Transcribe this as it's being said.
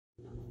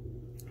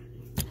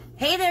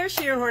Hey there,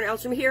 Sharon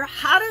Horne-Ellstrom here.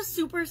 How to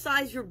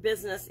supersize your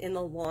business in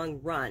the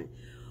long run.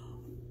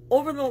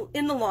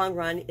 In the long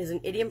run is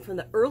an idiom from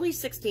the early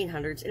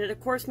 1600s, and it of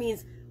course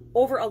means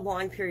over a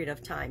long period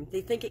of time.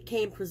 They think it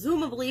came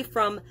presumably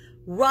from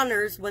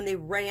runners. When they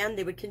ran,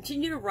 they would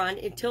continue to run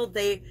until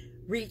they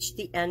reached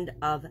the end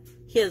of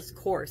his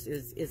course,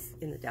 is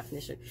in the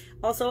definition.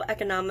 Also,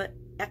 economist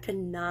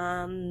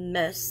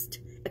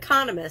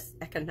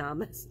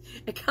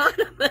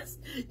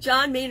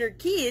John Maynard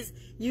Keynes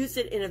used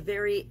it in a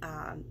very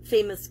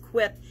famous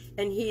quip,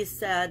 and he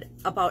said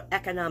about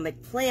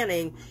economic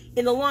planning,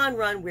 in the long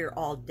run, we're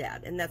all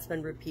dead. And that's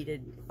been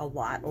repeated a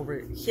lot over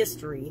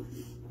history.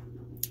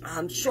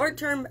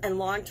 Short-term and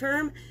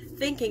long-term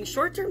thinking,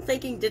 short-term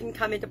thinking didn't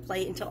come into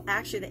play until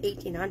actually the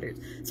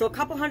 1800s. So a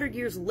couple hundred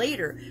years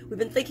later, we've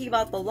been thinking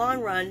about the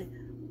long run,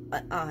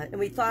 and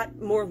we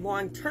thought more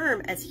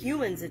long-term as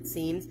humans, it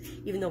seems,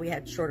 even though we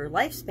had shorter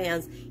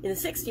lifespans in the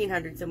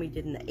 1600s than we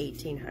did in the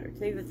 1800s,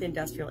 maybe with the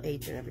industrial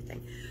age and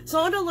everything. So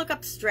I want to look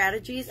up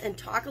strategies and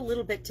talk a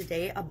little bit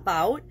today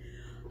about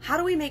how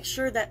do we make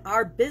sure that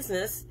our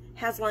business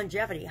has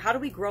longevity. How do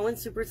we grow and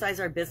supersize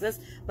our business,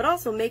 but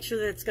also make sure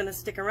that it's going to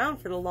stick around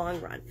for the long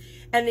run?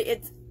 And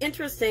it's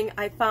interesting,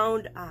 I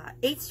found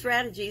 8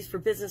 strategies for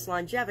business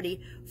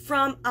longevity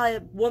from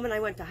a woman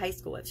I went to high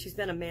school with. She's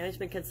been a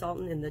management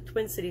consultant in the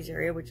Twin Cities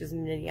area, which is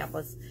in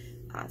Minneapolis,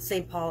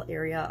 St. Paul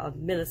area of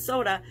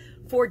Minnesota,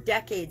 for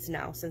decades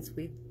now, since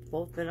we've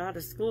both been out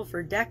of school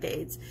for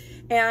decades.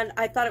 And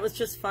I thought it was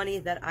just funny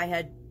that I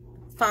had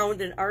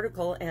found an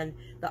article, and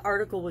the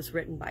article was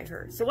written by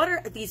her. So what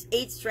are these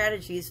 8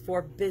 strategies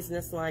for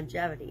business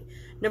longevity?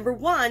 Number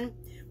 1,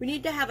 we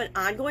need to have an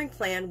ongoing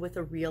plan with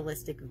a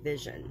realistic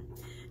vision.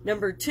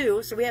 Number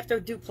 2, so we have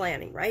to do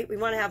planning, right? We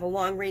want to have a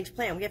long-range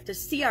plan. We have to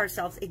see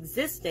ourselves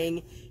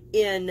existing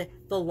in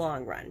the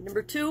long run.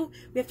 Number 2,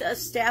 we have to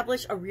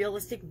establish a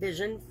realistic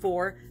vision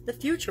for the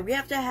future. We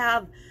have to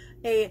have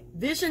a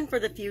vision for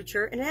the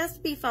future, and it has to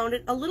be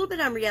founded a little bit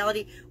on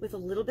reality with a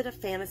little bit of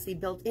fantasy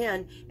built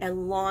in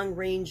and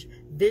long-range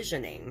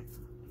visioning.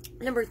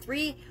 Number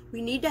 3,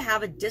 we need to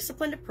have a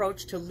disciplined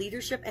approach to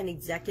leadership and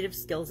executive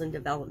skills and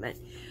development.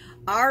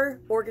 Our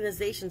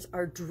organizations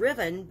are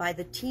driven by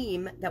the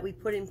team that we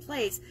put in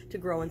place to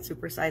grow and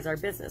supersize our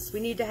business. We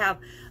need to have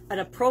an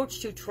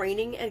approach to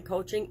training and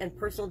coaching and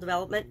personal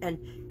development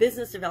and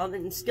business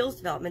development and skills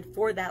development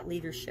for that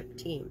leadership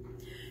team.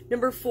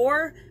 Number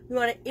 4, we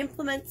want to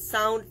implement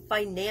sound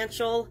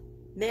financial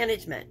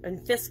management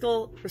and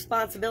fiscal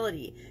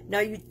responsibility. Now,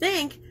 you'd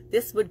think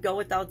this would go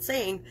without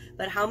saying,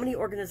 but how many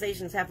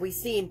organizations have we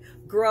seen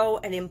grow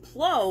and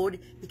implode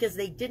because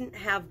they didn't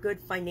have good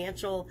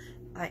financial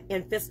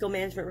and fiscal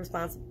management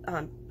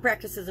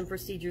practices and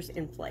procedures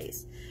in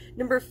place?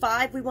 Number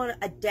 5, we want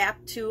to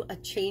adapt to a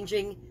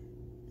changing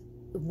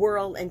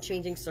world and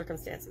changing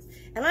circumstances.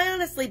 And I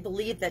honestly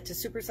believe that to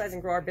supersize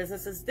and grow our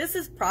businesses, this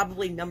is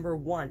probably number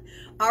 1.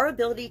 Our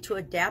ability to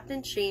adapt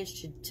and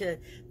change to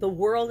the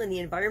world and the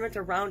environment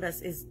around us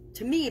is,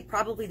 to me,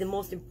 probably the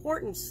most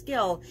important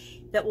skill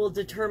that will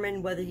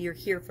determine whether you're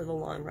here for the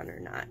long run or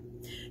not.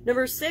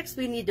 Number 6,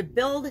 we need to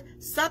build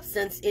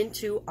substance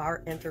into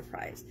our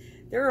enterprise.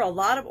 There are a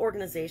lot of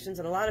organizations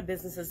and a lot of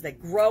businesses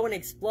that grow and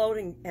explode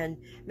and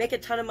make a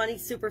ton of money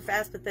super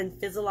fast, but then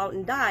fizzle out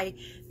and die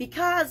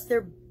because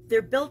they're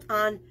built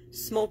on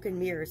smoke and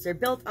mirrors. They're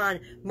built on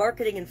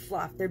marketing and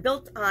fluff. They're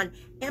built on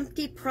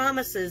empty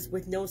promises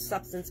with no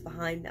substance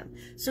behind them.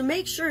 So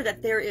make sure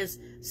that there is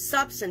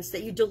substance,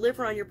 that you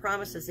deliver on your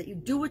promises, that you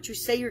do what you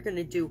say you're going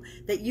to do,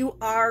 that you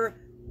are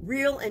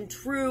real and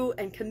true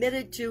and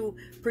committed to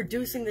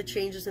producing the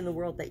changes in the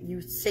world that you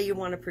say you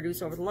want to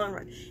produce over the long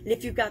run. And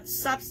if you've got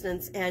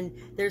substance and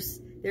there's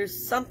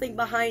something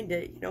behind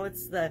it, you know,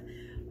 it's the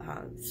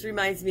this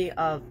reminds me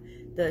of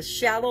the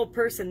shallow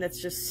person that's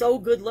just so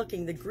good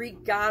looking, the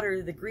Greek god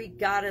or the Greek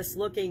goddess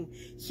looking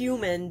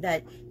human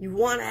that you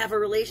want to have a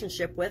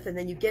relationship with, and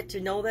then you get to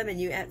know them and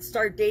you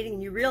start dating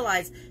and you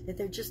realize that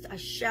they're just a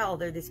shell.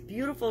 They're this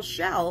beautiful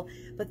shell,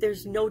 but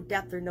there's no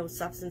depth or no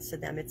substance to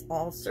them. It's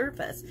all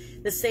surface.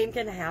 The same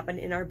can happen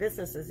in our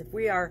businesses. If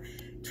we are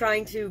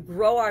trying to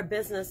grow our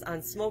business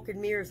on smoke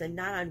and mirrors and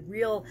not on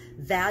real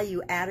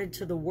value added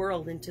to the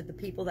world and to the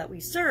people that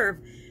we serve,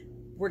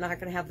 we're not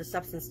going to have the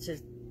substance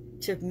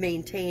to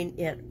maintain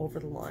it over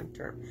the long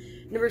term.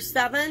 Number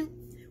 7,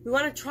 we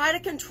want to try to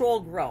control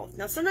growth.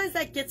 Now, sometimes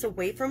that gets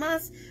away from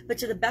us, but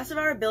to the best of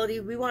our ability,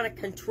 we want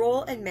to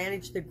control and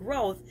manage the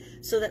growth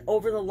so that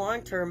over the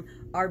long term,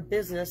 our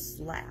business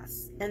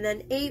lasts. And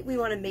then 8, we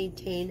want to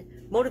maintain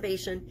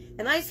motivation.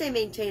 And I say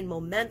maintain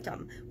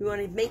momentum. We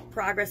want to make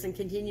progress and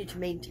continue to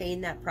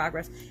maintain that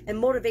progress and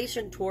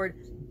motivation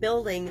toward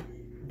building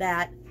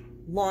that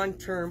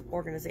long-term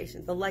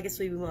organization, the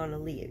legacy we want to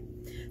leave.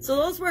 So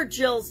those were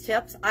Jill's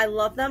tips. I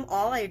love them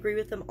all. I agree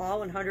with them all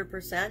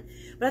 100%.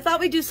 But I thought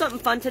we'd do something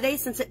fun today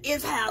since it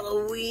is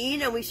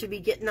Halloween and we should be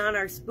getting on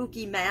our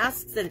spooky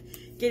masks and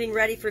getting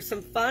ready for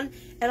some fun.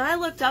 And I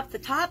looked up the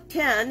top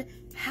 10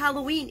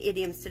 Halloween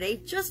idioms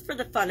today just for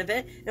the fun of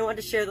it. And I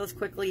wanted to share those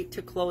quickly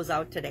to close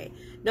out today.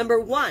 Number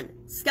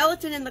 1,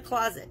 skeleton in the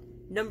closet.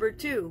 Number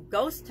 2,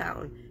 ghost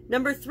town.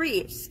 Number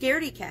 3,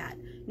 scaredy cat.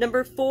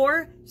 Number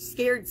 4,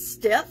 scared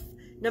stiff.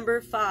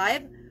 Number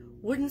 5,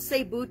 wouldn't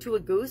say boo to a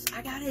goose.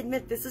 I gotta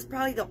admit, this is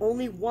probably the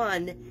only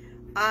one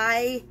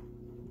I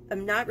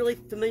am not really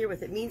familiar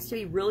with. It means to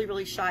be really,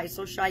 really shy.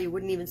 So shy you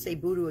wouldn't even say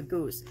boo to a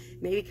goose.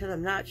 Maybe because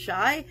I'm not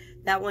shy,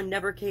 that one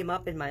never came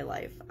up in my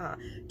life.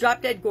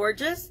 Drop Dead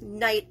Gorgeous,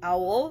 night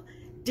owl,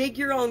 dig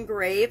your own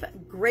grave,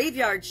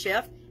 graveyard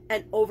shift,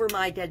 and over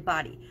my dead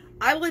body.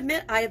 I will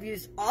admit I have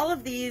used all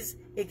of these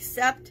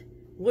except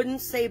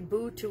wouldn't say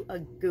boo to a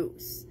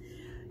goose.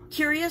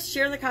 Curious?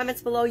 Share in the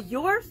comments below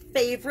your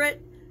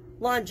favorite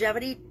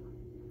longevity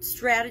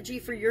strategy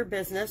for your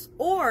business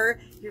or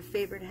your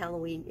favorite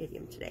Halloween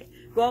idiom today.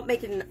 Go out,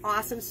 make it an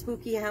awesome,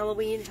 spooky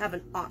Halloween. Have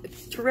a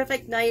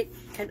terrific night,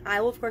 and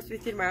I will, of course, be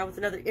with you tomorrow with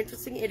another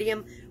interesting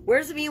idiom. Where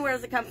does it mean? Where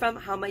does it come from?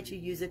 How might you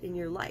use it in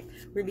your life?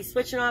 We're going to be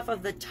switching off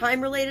of the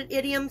time-related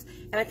idioms,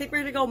 and I think we're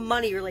going to go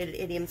money-related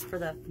idioms for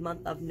the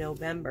month of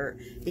November,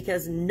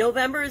 because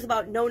November is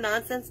about no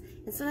nonsense,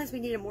 and sometimes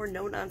we need a more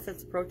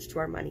no-nonsense approach to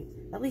our money.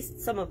 At least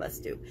some of us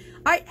do.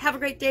 All right, have a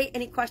great day.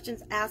 Any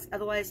questions, ask.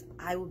 Otherwise,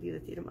 I will be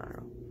with you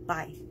tomorrow.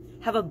 Bye.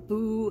 Have a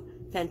boo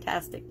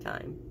fantastic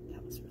time.